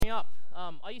up,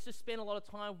 I used to spend a lot of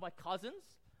time with my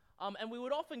cousins, and we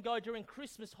would often go during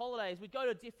Christmas holidays. We'd go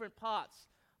to different parts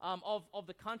of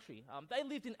the country. They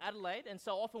lived in Adelaide, and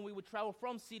so often we would travel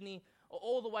from Sydney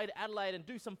all the way to Adelaide and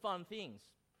do some fun things.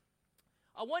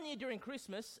 One year during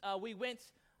Christmas, I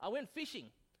went fishing,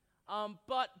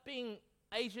 but being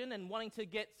Asian and wanting to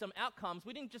get some outcomes,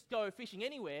 we didn't just go fishing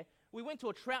anywhere. We went to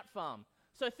a trout farm.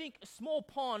 So think a small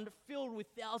pond filled with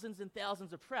thousands and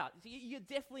thousands of trout. So you're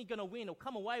definitely going to win or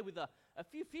come away with a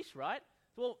few fish, right?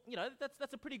 Well,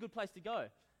 that's a pretty good place to go.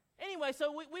 Anyway,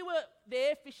 so we were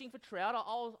there fishing for trout.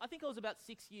 I think I was about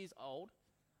 6 years old.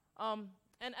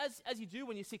 And as you do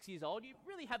when you're 6 years old, you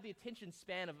really have the attention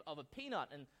span of a peanut.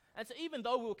 And so even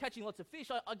though we were catching lots of fish,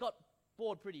 I got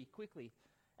bored pretty quickly.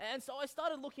 And so I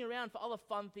started looking around for other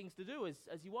fun things to do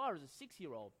as you are as a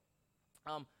 6-year-old.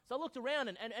 So I looked around,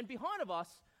 and behind of us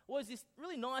was this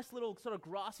really nice little sort of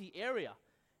grassy area.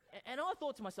 And I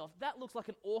thought to myself, that looks like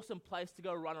an awesome place to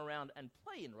go run around and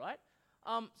play in, right?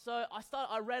 So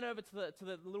I ran over to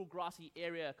the little grassy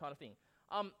area kind of thing.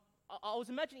 I was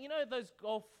imagining, those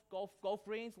golf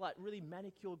greens, like really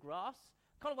manicured grass,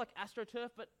 kind of like AstroTurf,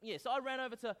 but yeah. So I ran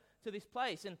over to this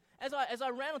place, and as I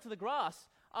ran onto the grass,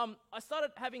 I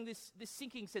started having this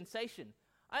sinking sensation.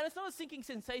 And it's not a sinking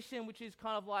sensation which is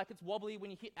kind of like it's wobbly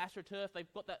when you hit AstroTurf.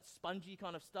 They've got that spongy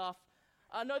kind of stuff.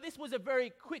 No, this was a very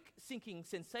quick sinking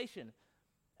sensation.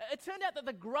 It turned out that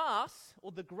the grass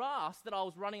that I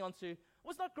was running onto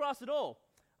was not grass at all.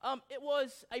 It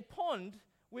was a pond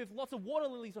with lots of water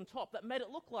lilies on top that made it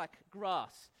look like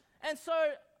grass. And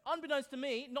so, unbeknownst to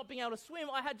me, not being able to swim,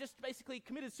 I had just basically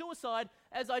committed suicide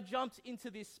as I jumped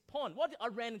into this pond. I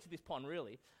ran into this pond,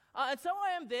 really. And so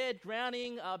I am there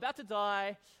drowning, about to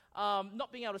die,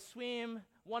 not being able to swim,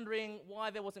 wondering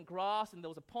why there wasn't grass and there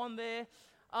was a pond there.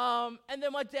 And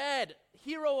then my dad,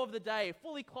 hero of the day,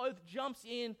 fully clothed, jumps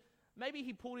in. Maybe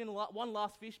he pulled in one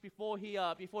last fish before he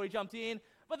jumped in,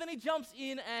 but then he jumps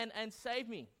in and saved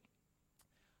me.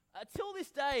 Till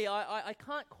this day, I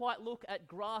can't quite look at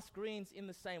grass greens in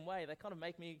the same way. They kind of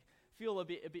make me feel a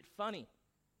bit funny.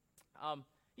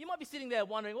 You might be sitting there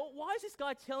wondering, well, why is this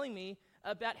guy telling me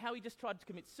about how he just tried to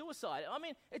commit suicide? I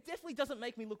mean, it definitely doesn't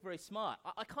make me look very smart.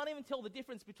 I can't even tell the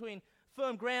difference between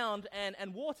firm ground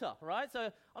and water, right?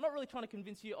 So I'm not really trying to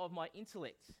convince you of my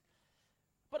intellect.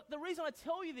 But the reason I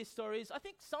tell you this story is I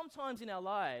think sometimes in our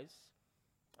lives,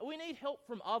 we need help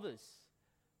from others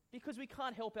because we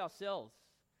can't help ourselves.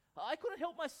 I couldn't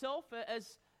help myself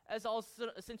as I was sort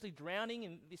of essentially drowning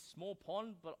in this small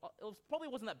pond, but probably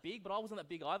wasn't that big, but I wasn't that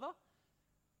big either.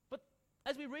 But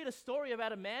as we read a story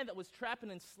about a man that was trapped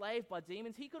and enslaved by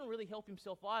demons, he couldn't really help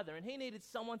himself either, and he needed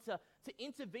someone to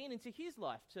intervene into his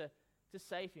life to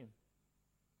save him.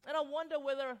 And I wonder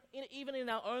whether, even in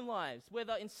our own lives,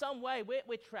 whether in some way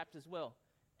we're trapped as well,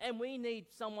 and we need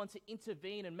someone to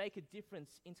intervene and make a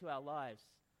difference into our lives.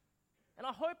 And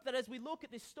I hope that as we look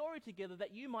at this story together,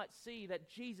 that you might see that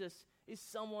Jesus is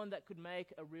someone that could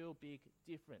make a real big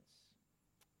difference.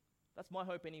 That's my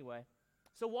hope anyway.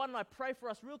 So why don't I pray for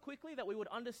us real quickly that we would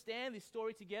understand this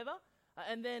story together,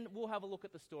 and then we'll have a look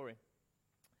at the story.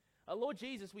 Lord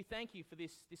Jesus, we thank you for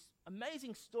this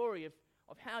amazing story of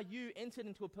how you entered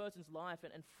into a person's life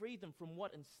and freed them from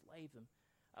what enslaved them.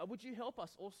 Would you help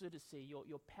us also to see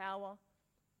your power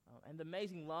and the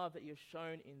amazing love that you've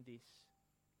shown in this?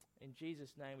 In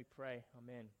Jesus' name we pray.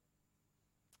 Amen.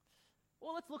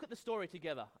 Well, let's look at the story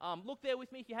together. Look there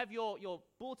with me if you have your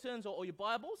bulletins or your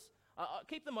Bibles.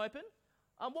 Keep them open.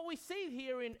 What we see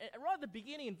here right at the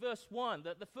beginning in verse 1,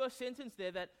 the first sentence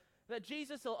there, that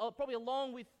Jesus, probably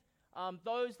along with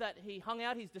those that he hung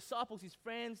out, his disciples, his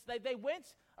friends, they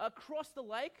went across the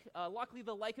lake, likely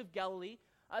the Lake of Galilee,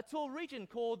 to a region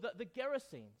called the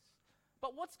Gerasenes.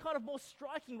 But what's kind of more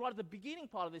striking right at the beginning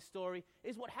part of this story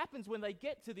is what happens when they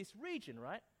get to this region,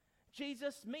 right?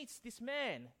 Jesus meets this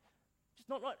man. Just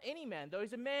not any man, though.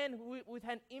 He's a man with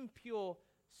an impure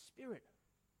spirit.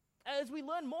 As we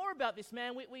learn more about this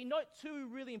man, we note two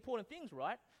really important things,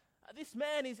 right? This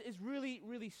man is really,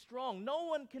 really strong. No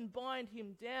one can bind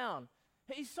him down.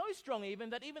 He's so strong even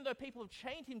though people have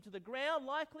chained him to the ground,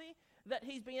 likely, that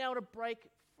he's been able to break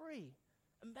free.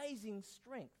 Amazing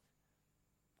strength.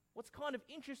 What's kind of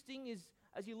interesting is,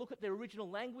 as you look at the original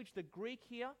language, the Greek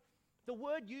here, the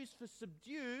word used for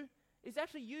subdue is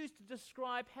actually used to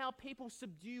describe how people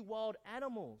subdue wild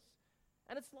animals.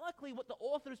 And it's likely what the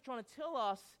author is trying to tell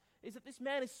us is that this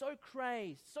man is so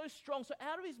crazed, so strong, so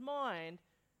out of his mind,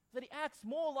 that he acts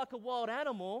more like a wild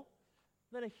animal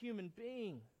than a human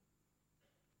being.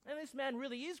 And this man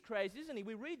really is crazy, isn't he?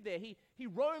 We read there, he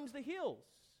roams the hills.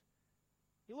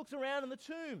 He looks around in the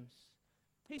tombs.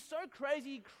 He's so crazy,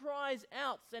 he cries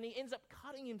out, and he ends up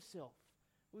cutting himself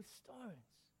with stones.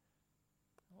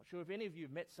 I'm not sure if any of you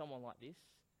have met someone like this.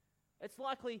 It's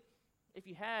likely, if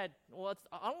you had, well, it's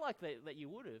unlikely that you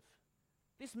would have.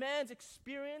 This man's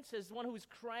experience as one who is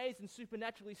crazed and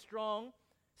supernaturally strong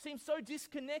seems so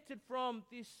disconnected from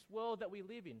this world that we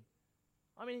live in.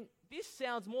 I mean, this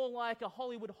sounds more like a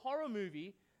Hollywood horror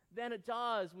movie than it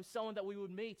does with someone that we would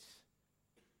meet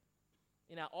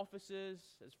in our offices,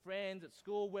 as friends, at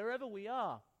school, wherever we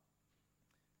are.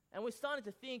 And we're starting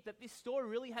to think that this story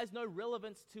really has no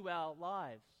relevance to our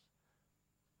lives.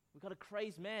 We've got a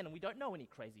crazed man, and we don't know any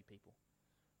crazy people.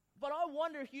 But I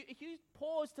wonder if you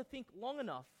pause to think long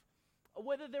enough,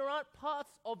 whether there aren't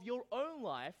parts of your own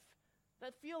life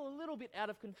that feel a little bit out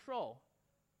of control.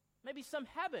 Maybe some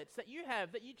habits that you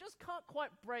have that you just can't quite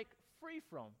break free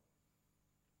from.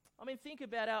 I mean, think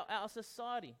about our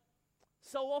society.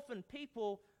 So often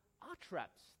people are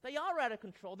trapped. They are out of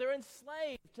control. They're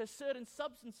enslaved to certain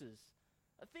substances.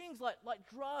 Things like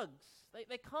drugs,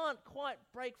 they can't quite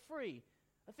break free.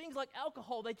 Things like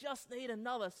alcohol, they just need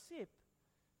another sip.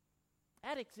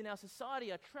 Addicts in our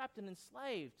society are trapped and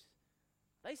enslaved.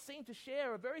 They seem to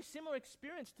share a very similar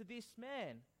experience to this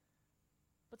man.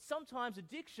 But sometimes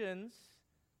addictions,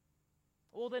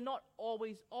 well, they're not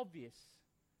always obvious.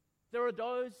 There are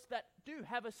those that do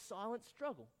have a silent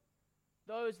struggle.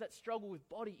 Those that struggle with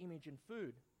body image and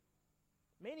food.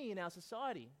 Many in our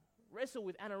society wrestle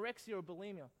with anorexia or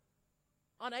bulimia,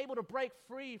 unable to break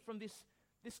free from this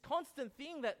constant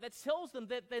thing that tells them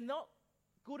that they're not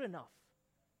good enough.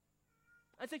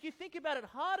 And so if you think about it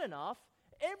hard enough,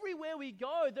 everywhere we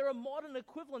go, there are modern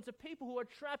equivalents of people who are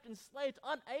trapped, enslaved,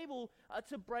 unable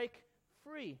to break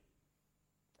free.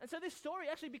 And so this story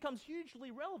actually becomes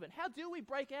hugely relevant. How do we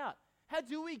break out? How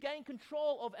do we gain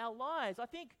control of our lives? I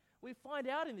think we find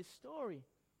out in this story.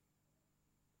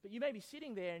 But you may be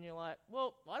sitting there and you're like,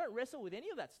 well, I don't wrestle with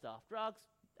any of that stuff. Drugs,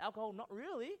 alcohol, not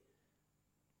really.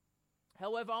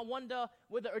 However, I wonder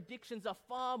whether addictions are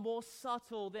far more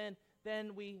subtle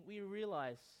than we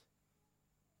realize.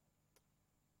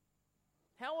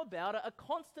 How about a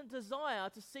constant desire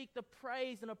to seek the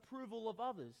praise and approval of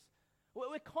others?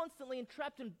 We're constantly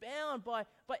entrapped and bound by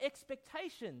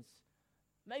expectations.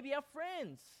 Maybe our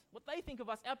friends, what they think of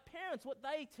us, our parents, what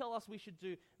they tell us we should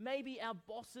do, maybe our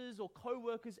bosses or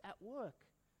co-workers at work,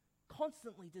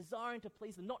 constantly desiring to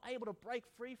please them, not able to break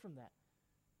free from that.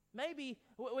 Maybe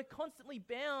we're constantly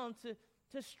bound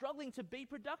to struggling to be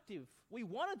productive. We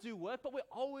want to do work, but we're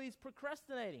always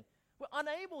procrastinating. We're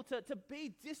unable to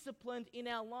be disciplined in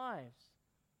our lives.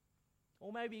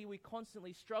 Or maybe we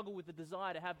constantly struggle with the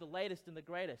desire to have the latest and the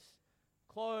greatest.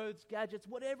 Clothes, gadgets,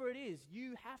 whatever it is,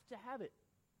 you have to have it.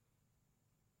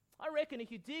 I reckon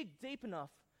if you dig deep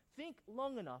enough, think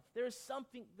long enough, there is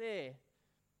something there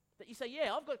that you say,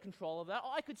 yeah, I've got control of that.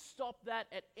 I could stop that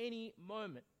at any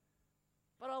moment.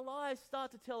 But our lives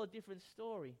start to tell a different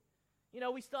story. You know,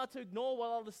 we start to ignore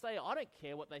what others say. I don't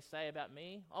care what they say about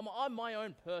me. I'm my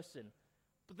own person.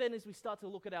 But then as we start to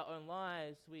look at our own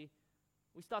lives, we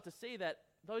start to see that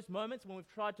those moments when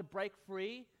we've tried to break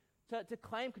free, to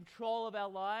claim control of our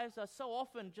lives, are so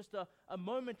often just a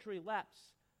momentary lapse.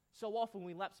 So often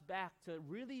we lapse back to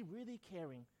really, really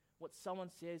caring what someone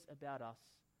says about us.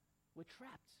 We're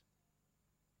trapped.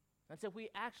 And so if we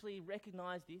actually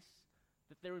recognize this,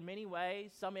 that there are many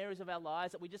ways, some areas of our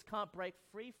lives that we just can't break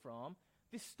free from,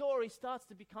 this story starts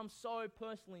to become so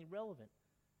personally relevant.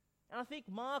 And I think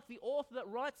Mark, the author that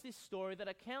writes this story that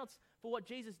accounts for what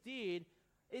Jesus did,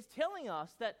 is telling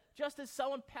us that just as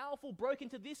someone powerful broke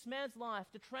into this man's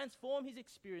life to transform his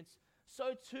experience,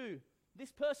 so too,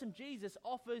 this person, Jesus,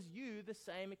 offers you the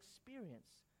same experience,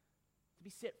 to be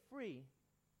set free.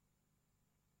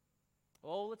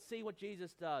 Well, let's see what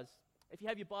Jesus does. If you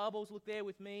have your Bibles, look there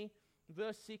with me,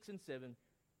 verse 6 and 7.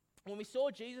 When we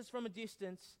saw Jesus from a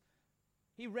distance,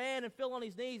 he ran and fell on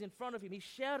his knees in front of him. He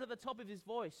shouted at the top of his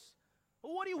voice,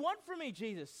 well, what do you want from me,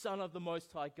 Jesus, Son of the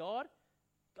Most High God?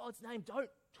 God's name, don't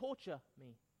torture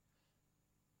me.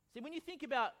 See, when you think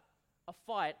about a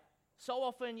fight, so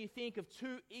often you think of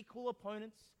two equal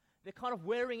opponents. They're kind of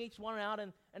wearing each one out,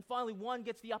 and finally one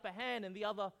gets the upper hand and the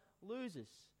other loses.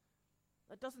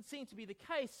 That doesn't seem to be the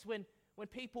case when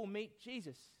people meet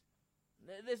Jesus.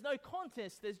 There's no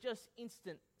contest, there's just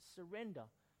instant surrender.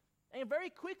 And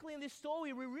very quickly in this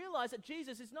story, we realize that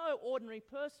Jesus is no ordinary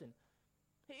person.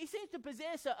 He seems to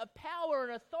possess a power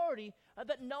and authority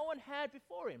that no one had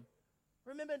before him.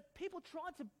 Remember, people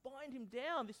tried to bind him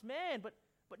down, this man, but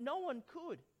no one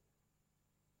could.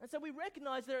 And so we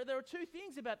recognize there are two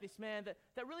things about this man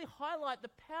that really highlight the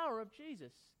power of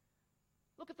Jesus.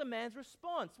 Look at the man's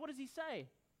response. What does he say?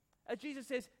 As Jesus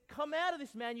says, come out of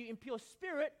this man, you impure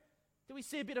spirit, do we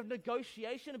see a bit of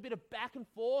negotiation, a bit of back and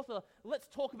forth, or let's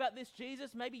talk about this,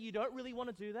 Jesus? Maybe you don't really want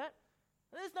to do that.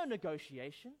 There's no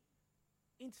negotiation.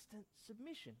 Instant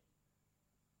submission.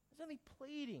 There's only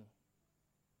pleading.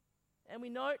 And we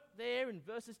note there in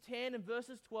verses 10 and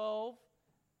verses 12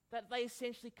 that they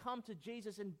essentially come to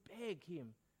Jesus and beg him.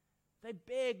 They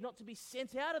beg not to be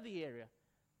sent out of the area.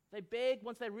 They beg,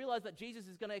 once they realize that Jesus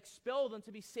is going to expel them,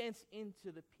 to be sent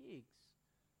into the pigs.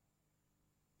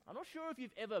 I'm not sure if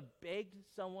you've ever begged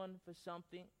someone for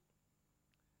something,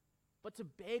 but to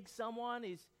beg someone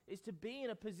is to be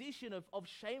in a position of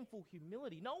shameful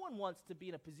humility. No one wants to be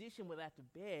in a position where they have to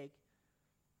beg.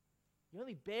 You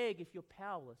only beg if you're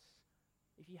powerless,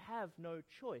 if you have no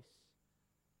choice.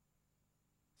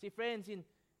 See, friends, in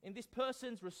this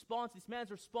person's response, this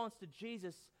man's response to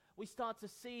Jesus, we start to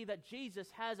see that Jesus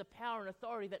has a power and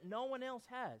authority that no one else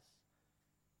has.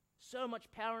 So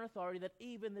much power and authority that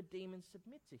even the demons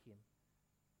submit to him.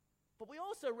 But we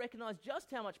also recognize just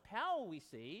how much power we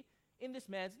see in this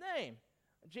man's name.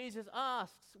 Jesus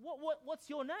asks, what's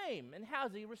your name? And how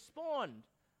does he respond?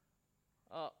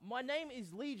 My name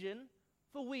is Legion,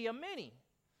 for we are many.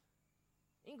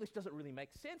 English doesn't really make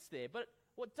sense there, but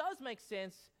what does make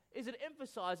sense is it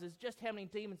emphasizes just how many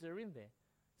demons are in there.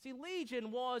 See,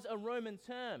 legion was a Roman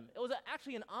term. It was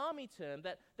actually an army term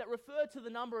that referred to the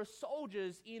number of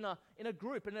soldiers in a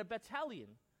group, in a battalion.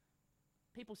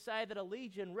 People say that a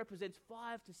legion represents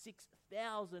 5,000 to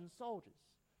 6,000 soldiers.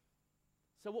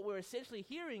 So what we're essentially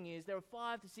hearing is there are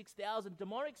 5,000 to 6,000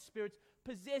 demonic spirits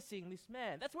possessing this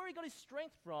man. That's where he got his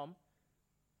strength from,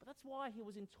 but that's why he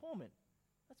was in torment.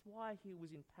 That's why he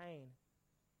was in pain.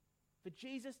 For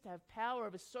Jesus to have power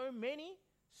over so many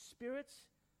spirits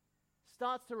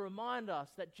starts to remind us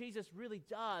that Jesus really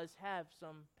does have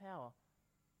some power.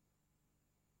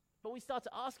 But we start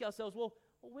to ask ourselves, well,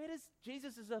 where does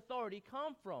Jesus' authority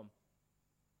come from?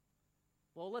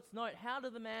 Well, let's note, how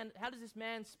does this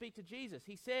man speak to Jesus?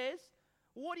 He says,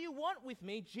 what do you want with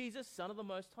me, Jesus, Son of the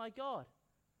Most High God?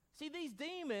 See, these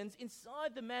demons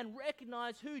inside the man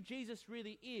recognize who Jesus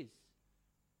really is.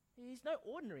 He's no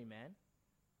ordinary man.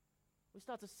 We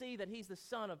start to see that he's the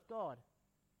Son of God.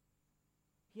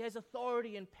 He has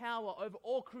authority and power over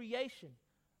all creation,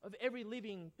 over every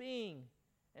living being,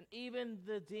 and even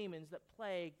the demons that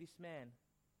plague this man.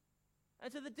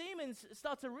 And so the demons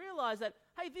start to realize that,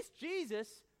 hey, this Jesus,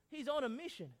 he's on a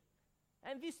mission.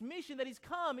 And this mission that he's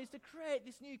come is to create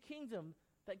this new kingdom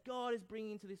that God is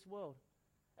bringing into this world.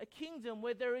 A kingdom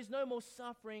where there is no more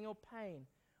suffering or pain,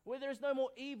 where there is no more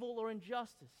evil or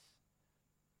injustice,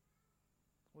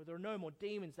 where there are no more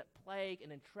demons that plague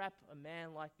and entrap a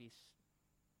man like this.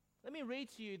 Let me read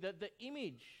to you the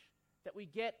image that we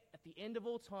get at the end of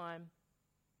all time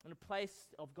in a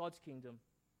place of God's kingdom.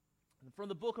 And from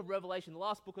the book of Revelation, the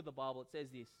last book of the Bible, it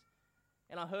says this,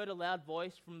 and I heard a loud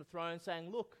voice from the throne saying,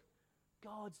 look,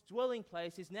 God's dwelling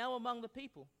place is now among the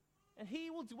people, and he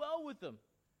will dwell with them.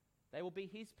 They will be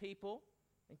his people,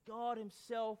 and God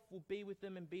himself will be with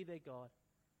them and be their God.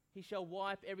 He shall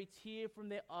wipe every tear from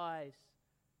their eyes.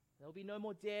 There will be no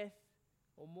more death,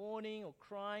 or mourning, or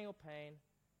crying, or pain,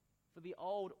 for the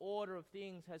old order of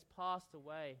things has passed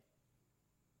away.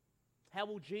 How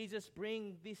will Jesus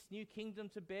bring this new kingdom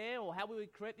to bear, or how will he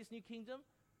create this new kingdom?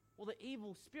 Well, the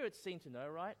evil spirits seem to know,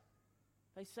 right?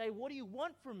 They say, what do you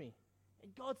want from me? In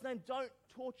God's name, don't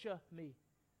torture me.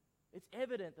 It's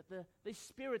evident that these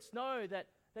spirits know that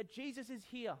Jesus is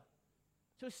here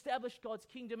to establish God's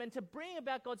kingdom, and to bring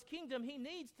about God's kingdom, he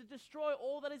needs to destroy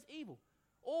all that is evil,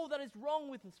 all that is wrong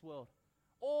with this world,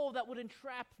 all that would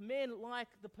entrap men like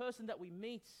the person that we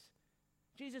meet.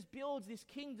 Jesus builds this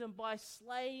kingdom by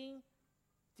slaying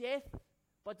death,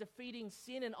 by defeating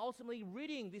sin, and ultimately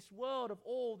ridding this world of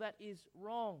all that is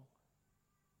wrong.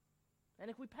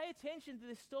 And if we pay attention to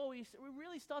this story, we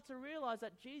really start to realize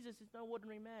that Jesus is no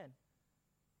ordinary man.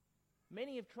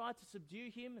 Many have tried to subdue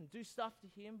him and do stuff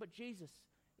to him, but Jesus,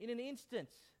 in an instant,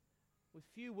 with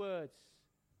few words,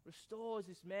 restores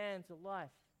this man to life.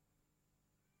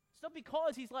 It's not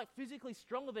because he's like physically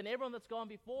stronger than everyone that's gone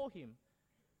before him.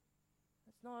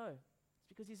 It's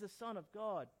because he's the Son of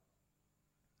God.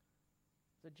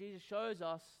 So Jesus shows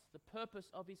us the purpose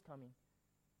of his coming.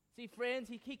 See, friends,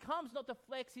 he comes not to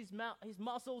flex his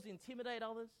muscles, intimidate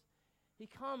others. He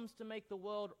comes to make the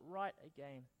world right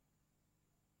again.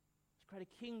 To create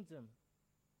a kingdom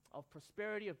of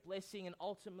prosperity, of blessing, and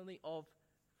ultimately of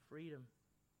freedom.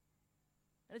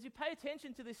 And as we pay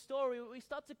attention to this story, we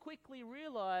start to quickly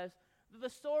realize that the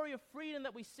story of freedom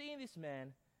that we see in this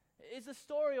man is the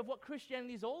story of what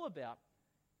Christianity is all about.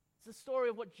 It's the story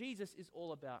of what Jesus is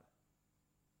all about.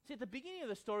 See, at the beginning of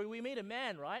the story, we meet a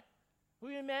man, right? We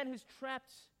meet a man who's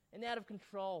trapped and out of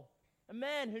control. A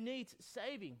man who needs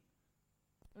saving.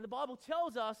 And the Bible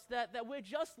tells us that we're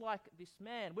just like this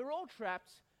man. We're all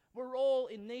trapped. We're all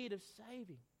in need of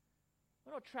saving.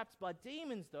 We're not trapped by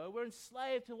demons, though. We're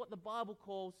enslaved to what the Bible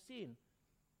calls sin.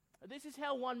 This is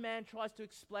how one man tries to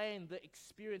explain the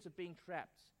experience of being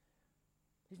trapped.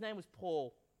 His name was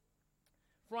Paul.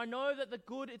 For I know that the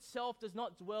good itself does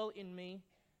not dwell in me,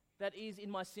 that is in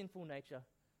my sinful nature.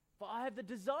 For I have the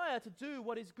desire to do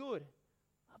what is good,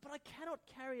 but I cannot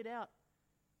carry it out.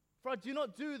 For I do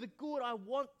not do the good I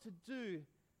want to do,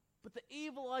 but the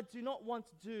evil I do not want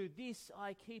to do, this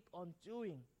I keep on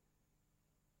doing.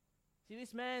 See,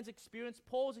 this man's experience,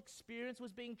 Paul's experience,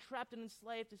 was being trapped and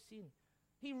enslaved to sin.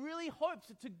 He really hoped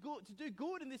to do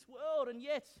good in this world, and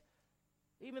yet,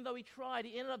 even though he tried,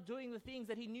 he ended up doing the things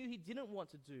that he knew he didn't want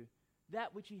to do,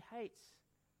 that which he hates.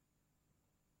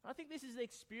 I think this is the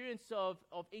experience of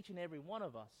each and every one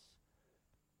of us.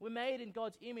 We're made in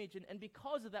God's image, and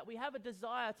because of that, we have a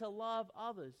desire to love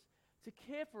others, to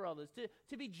care for others,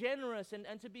 to be generous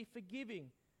and to be forgiving.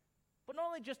 But not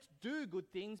only just do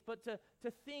good things, but to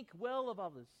think well of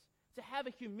others, to have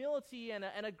a humility and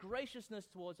a graciousness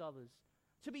towards others,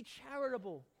 to be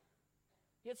charitable.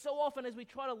 Yet so often as we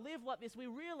try to live like this, we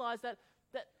realize that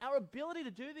our ability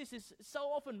to do this is so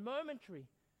often momentary.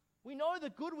 We know the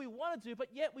good we want to do, but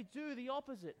yet we do the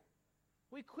opposite.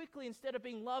 We quickly, instead of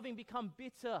being loving, become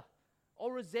bitter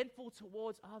or resentful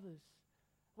towards others.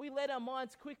 We let our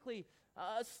minds quickly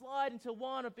slide into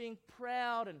one of being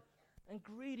proud and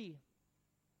greedy.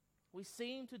 We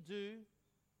seem to do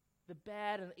the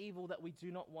bad and evil that we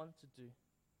do not want to do.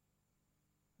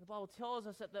 The Bible tells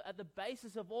us that at the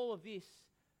basis of all of this,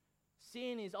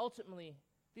 sin is ultimately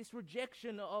this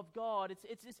rejection of God.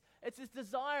 It's this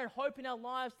desire and hope in our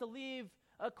lives to live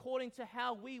according to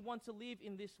how we want to live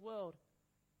in this world.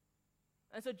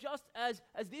 And so just as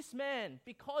this man,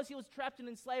 because he was trapped and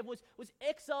enslaved, was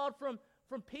exiled from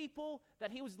people,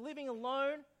 that he was living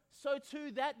alone, so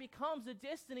too that becomes the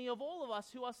destiny of all of us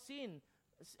who are sinful,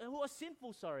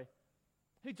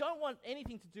 who don't want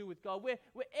anything to do with God. We're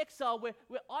exiled,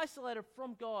 we're isolated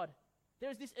from God.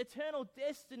 There's this eternal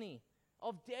destiny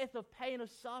of death, of pain, of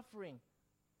suffering,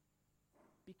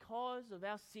 because of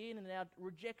our sin and our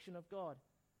rejection of God.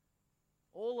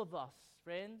 All of us,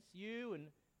 friends, you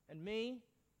and me,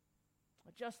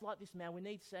 are just like this man. We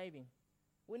need saving.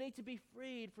 We need to be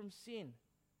freed from sin.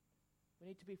 We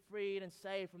need to be freed and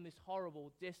saved from this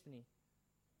horrible destiny.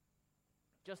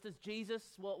 Just as Jesus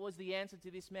was the answer to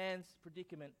this man's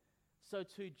predicament, so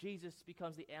too Jesus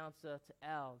becomes the answer to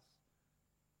ours.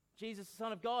 Jesus, the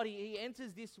Son of God, he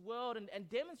enters this world and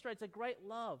demonstrates a great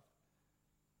love.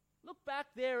 Look back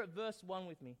there at verse 1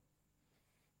 with me.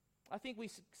 I think we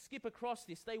skip across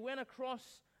this. They went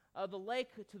across the lake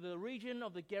to the region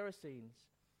of the Gerasenes.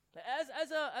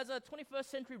 As a 21st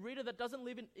century reader that doesn't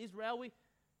live in Israel,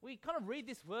 we kind of read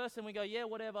this verse and we go, yeah,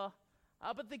 whatever.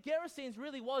 But the Gerasenes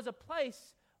really was a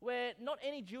place where not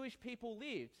any Jewish people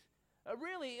lived.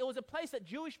 Really, it was a place that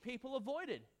Jewish people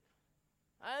avoided.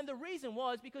 And the reason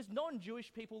was because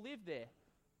non-Jewish people lived there.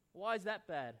 Why is that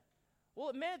bad? Well,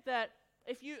 it meant that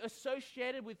if you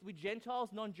associated with Gentiles,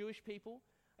 non-Jewish people,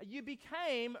 you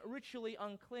became ritually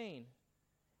unclean.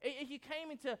 If you came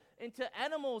into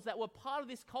animals that were part of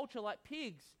this culture, like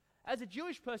pigs, as a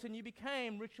Jewish person, you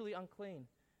became ritually unclean.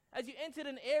 As you entered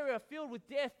an area filled with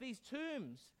death, these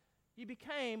tombs, you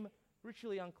became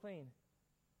ritually unclean.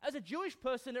 As a Jewish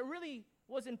person, it really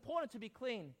was important to be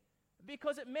clean,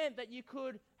 because it meant that you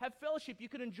could have fellowship, you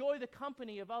could enjoy the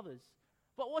company of others.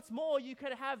 But what's more, you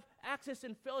could have access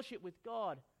and fellowship with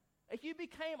God. If you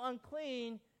became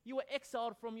unclean, you were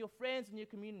exiled from your friends and your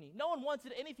community. No one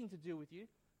wanted anything to do with you,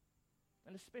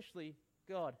 and especially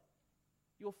God.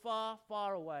 You're far,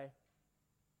 far away.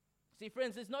 See,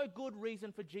 friends, there's no good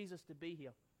reason for Jesus to be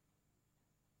here.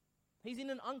 He's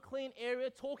in an unclean area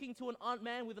talking to a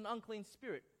man with an unclean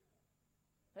spirit.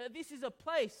 This is a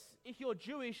place, if you're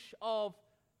Jewish, of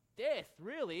death,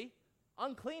 really,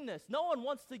 uncleanness. No one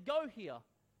wants to go here.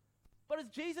 But as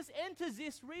Jesus enters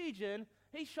this region,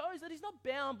 he shows that he's not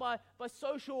bound by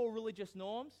social or religious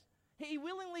norms. He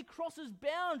willingly crosses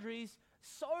boundaries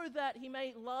so that he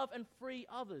may love and free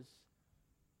others.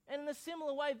 And in a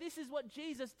similar way, this is what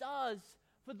Jesus does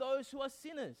for those who are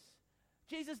sinners.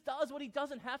 Jesus does what he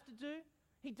doesn't have to do.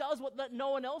 He does what no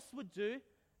one else would do.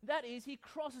 That is, he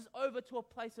crosses over to a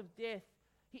place of death.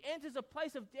 He enters a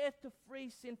place of death to free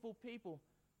sinful people.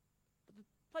 But the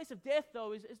place of death,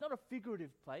 though, is not a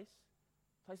figurative place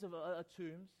of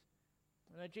tombs.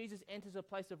 No, Jesus enters a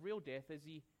place of real death as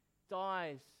he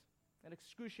dies an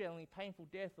excruciatingly painful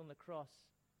death on the cross.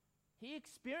 He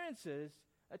experiences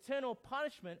eternal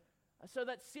punishment so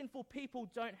that sinful people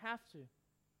don't have to,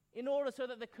 in order so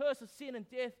that the curse of sin and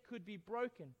death could be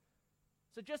broken.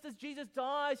 So just as Jesus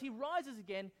dies, he rises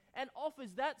again and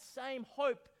offers that same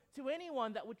hope to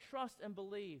anyone that would trust and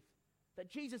believe that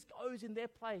Jesus goes in their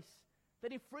place,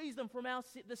 that he frees them from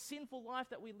the sinful life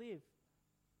that we live.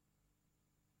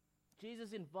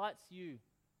 Jesus invites you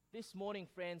this morning,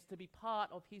 friends, to be part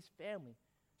of his family,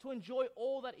 to enjoy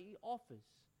all that he offers,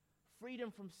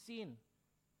 freedom from sin.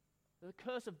 The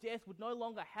curse of death would no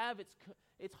longer have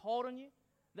its hold on you,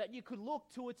 that you could look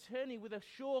to eternity with a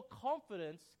sure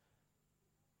confidence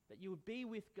that you would be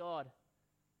with God,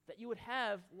 that you would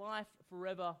have life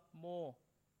forevermore.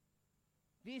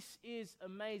 This is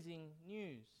amazing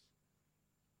news.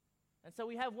 And so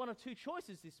we have one of two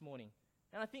choices this morning.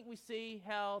 And I think we see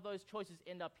how those choices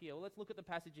end up here. Well, let's look at the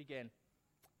passage again.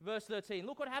 Verse 13.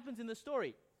 Look what happens in the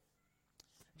story.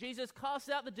 Jesus casts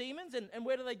out the demons, and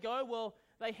where do they go? Well,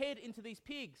 they head into these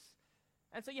pigs.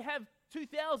 And so you have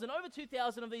over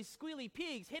 2,000 of these squealy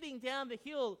pigs heading down the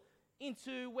hill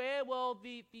into where? Well,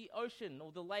 the ocean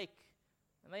or the lake.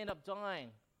 And they end up dying.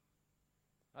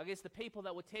 I guess the people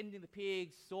that were tending the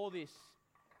pigs saw this,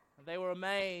 and they were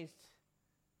amazed.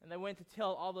 And they went to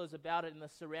tell others about it in the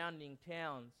surrounding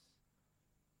towns.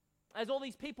 As all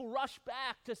these people rush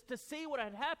back to see what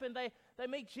had happened, they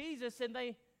meet Jesus and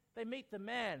they meet the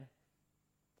man,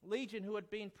 Legion, who had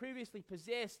been previously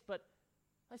possessed, but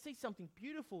they see something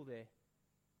beautiful there.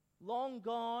 Long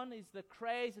gone is the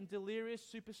crazed and delirious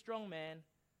super strong man,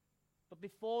 but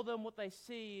before them what they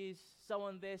see is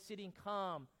someone there sitting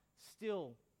calm,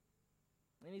 still,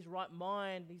 in his right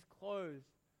mind, he's clothed.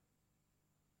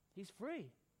 He's free.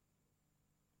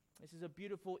 This is a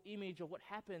beautiful image of what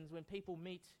happens when people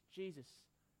meet Jesus.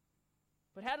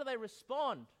 But how do they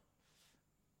respond?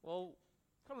 Well,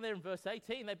 kind of there in verse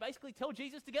 18, they basically tell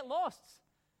Jesus to get lost.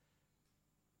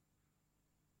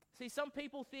 See, some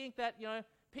people think that,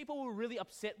 people were really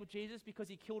upset with Jesus because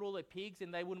he killed all their pigs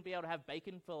and they wouldn't be able to have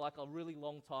bacon for like a really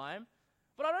long time.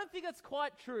 But I don't think that's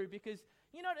quite true because,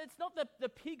 it's not the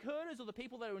pig herders or the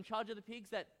people that are in charge of the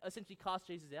pigs that essentially cast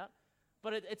Jesus out,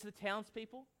 but it's the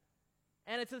townspeople.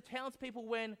 And it's the townspeople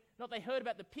when, not they heard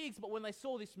about the pigs, but when they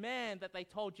saw this man that they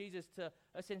told Jesus to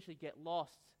essentially get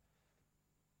lost.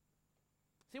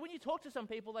 See, when you talk to some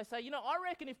people, they say, I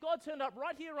reckon if God turned up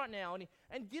right here, right now,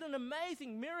 and did an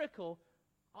amazing miracle,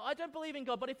 I don't believe in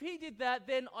God, but if he did that,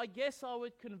 then I guess I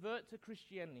would convert to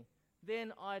Christianity.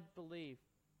 Then I'd believe.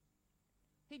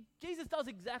 Jesus does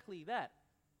exactly that.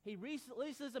 He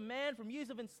releases a man from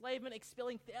years of enslavement,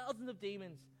 expelling thousands of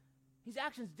demons. His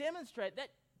actions demonstrate that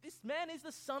this man is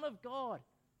the Son of God.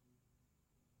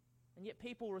 And yet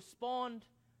people respond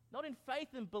not in faith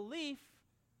and belief,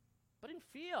 but in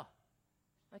fear.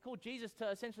 They call Jesus to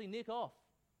essentially nick off.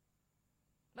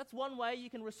 That's one way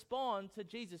you can respond to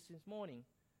Jesus this morning.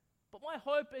 But my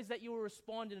hope is that you will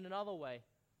respond in another way.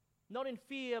 Not in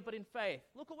fear, but in faith.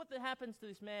 Look at what happens to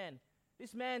this man.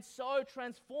 This man so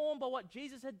transformed by what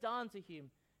Jesus had done to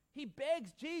him. He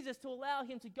begs Jesus to allow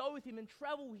him to go with him and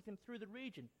travel with him through the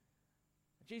region.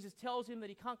 Jesus tells him that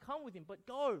he can't come with him, but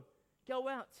go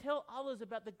out, tell others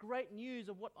about the great news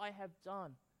of what I have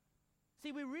done.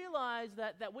 See, we realize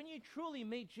that when you truly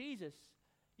meet Jesus,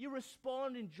 you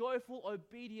respond in joyful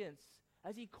obedience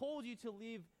as he calls you to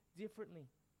live differently.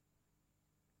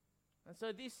 And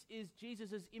so this is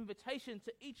Jesus' invitation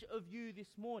to each of you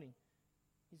this morning.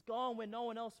 He's gone where no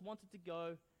one else wanted to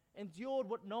go, endured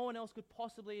what no one else could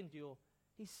possibly endure.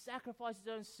 He sacrificed his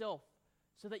own self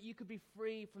so that you could be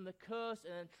free from the curse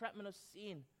and entrapment of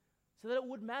sin, so that it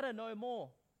would matter no more.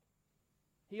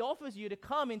 He offers you to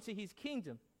come into his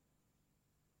kingdom.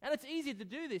 And it's easy to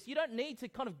do this. You don't need to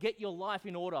kind of get your life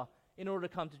in order to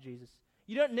come to Jesus.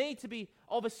 You don't need to be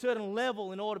of a certain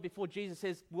level in order before Jesus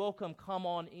says, welcome, come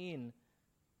on in.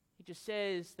 He just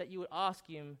says that you would ask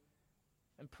him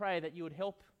and pray that you would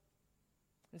help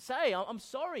and say, I'm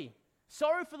sorry.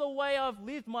 Sorry for the way I've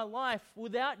lived my life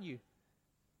without you.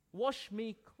 Wash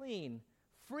me clean.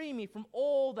 Free me from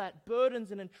all that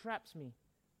burdens and entraps me.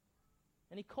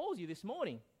 And he calls you this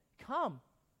morning. Come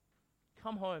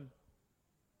home.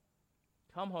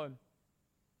 Come home.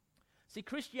 See,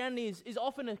 Christianity is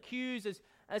often accused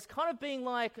as kind of being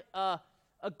like a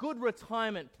good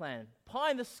retirement plan.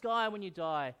 Pie in the sky when you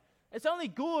die. It's only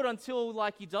good until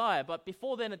you die, but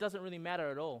before then it doesn't really matter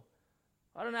at all.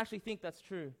 I don't actually think that's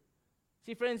true.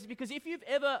 See, friends, because if you've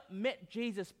ever met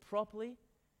Jesus properly,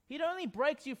 he not only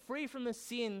breaks you free from the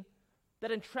sin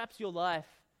that entraps your life,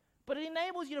 but it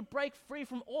enables you to break free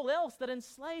from all else that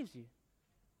enslaves you.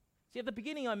 See, at the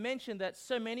beginning I mentioned that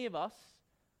so many of us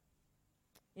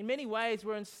In many ways,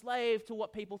 we're enslaved to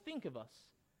what people think of us.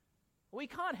 We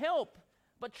can't help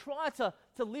but try to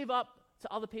live up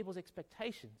to other people's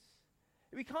expectations.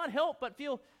 We can't help but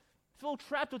feel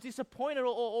trapped or disappointed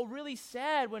or really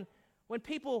sad when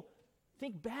people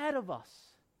think bad of us.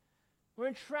 We're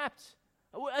entrapped.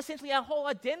 Essentially, our whole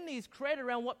identity is created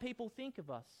around what people think of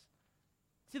us.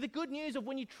 See, the good news of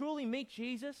when you truly meet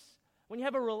Jesus, when you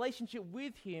have a relationship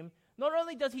with him, not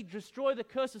only does he destroy the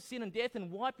curse of sin and death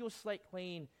and wipe your slate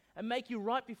clean and make you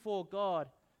right before God,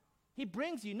 he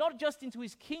brings you not just into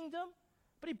his kingdom,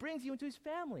 but he brings you into his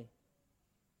family.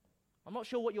 I'm not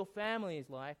sure what your family is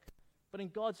like, but in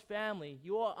God's family,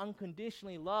 you are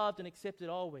unconditionally loved and accepted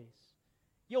always.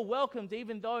 You're welcomed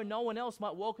even though no one else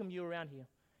might welcome you around here.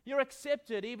 You're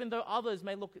accepted even though others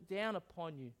may look down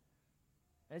upon you.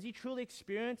 And as you truly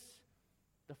experience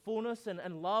the fullness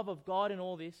and love of God in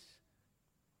all this,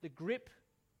 the grip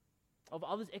of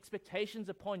others' expectations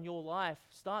upon your life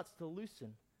starts to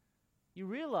loosen. You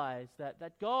realize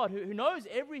that God, who knows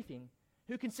everything,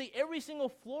 who can see every single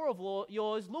flaw of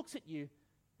yours, looks at you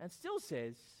and still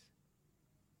says,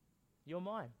 "You're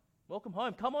mine. Welcome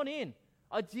home. Come on in.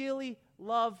 I dearly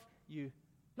love you.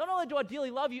 Not only do I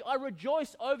dearly love you, I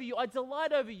rejoice over you. I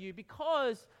delight over you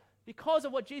because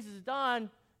of what Jesus has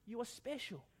done, you are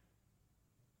special."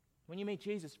 When you meet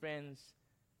Jesus, friends,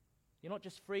 you're not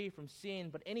just free from sin,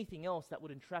 but anything else that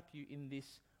would entrap you in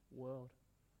this world.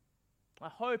 My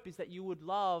hope is that you would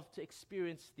love to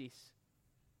experience this.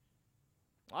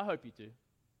 I hope you do.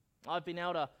 I've been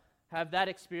able to have that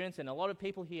experience, and a lot of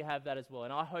people here have that as well,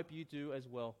 and I hope you do as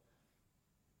well.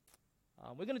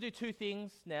 We're going to do two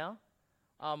things now.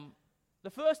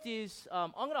 The first is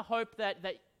I'm going to hope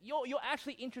that you're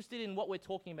actually interested in what we're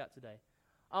talking about today.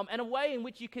 And a way in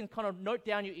which you can kind of note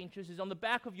down your interest is on the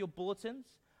back of your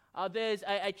bulletins. There's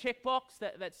a checkbox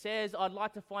that says, "I'd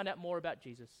like to find out more about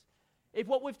Jesus." If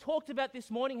what we've talked about this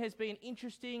morning has been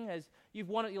interesting, as you're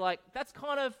like, that's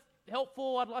kind of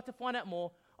helpful, I'd like to find out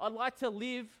more, I'd like to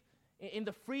live in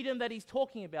the freedom that he's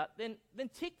talking about, then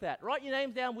tick that. Write your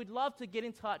names down. We'd love to get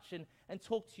in touch and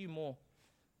talk to you more.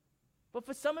 But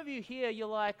for some of you here, you're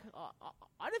like,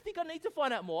 I don't think I need to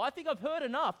find out more. I think I've heard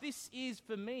enough. This is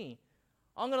for me.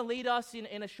 I'm going to lead us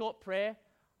in a short prayer.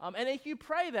 And if you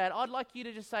pray that, I'd like you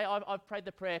to just say, I've prayed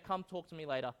the prayer, come talk to me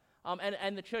later.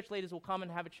 And the church leaders will come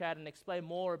and have a chat and explain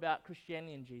more about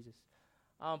Christianity and Jesus.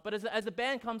 But as the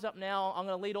band comes up now, I'm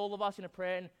going to lead all of us in a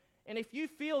prayer. And if you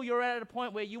feel you're at a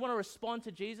point where you want to respond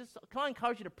to Jesus, can I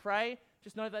encourage you to pray?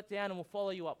 Just note that down and we'll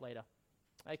follow you up later.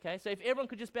 Okay, so if everyone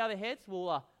could just bow their heads,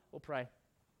 we'll pray.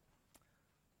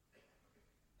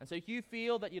 And so if you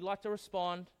feel that you'd like to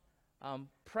respond,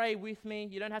 pray with me.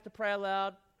 You don't have to pray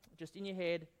aloud, just in your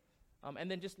head. And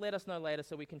then just let us know later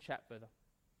so we can chat further.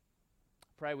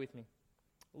 Pray with me.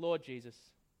 Lord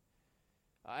Jesus,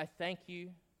 I thank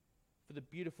you for the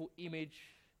beautiful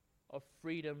image of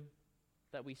freedom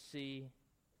that we see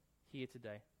here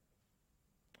today.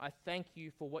 I thank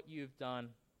you for what you've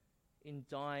done in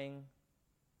dying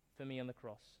for me on the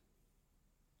cross.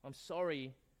 I'm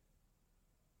sorry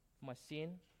for my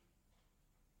sin.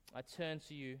 I turn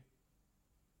to you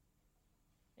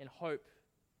in hope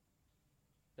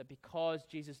that because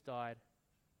Jesus died,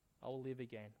 I will live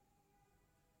again.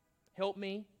 Help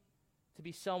me to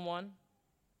be someone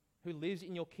who lives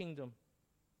in your kingdom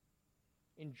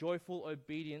in joyful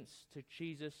obedience to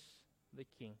Jesus the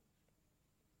King.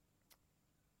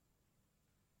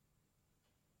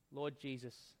 Lord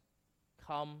Jesus,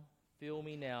 come, fill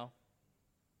me now.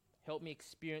 Help me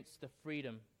experience the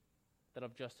freedom that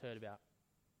I've just heard about.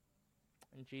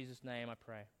 In Jesus' name I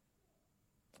pray.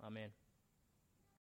 Amen.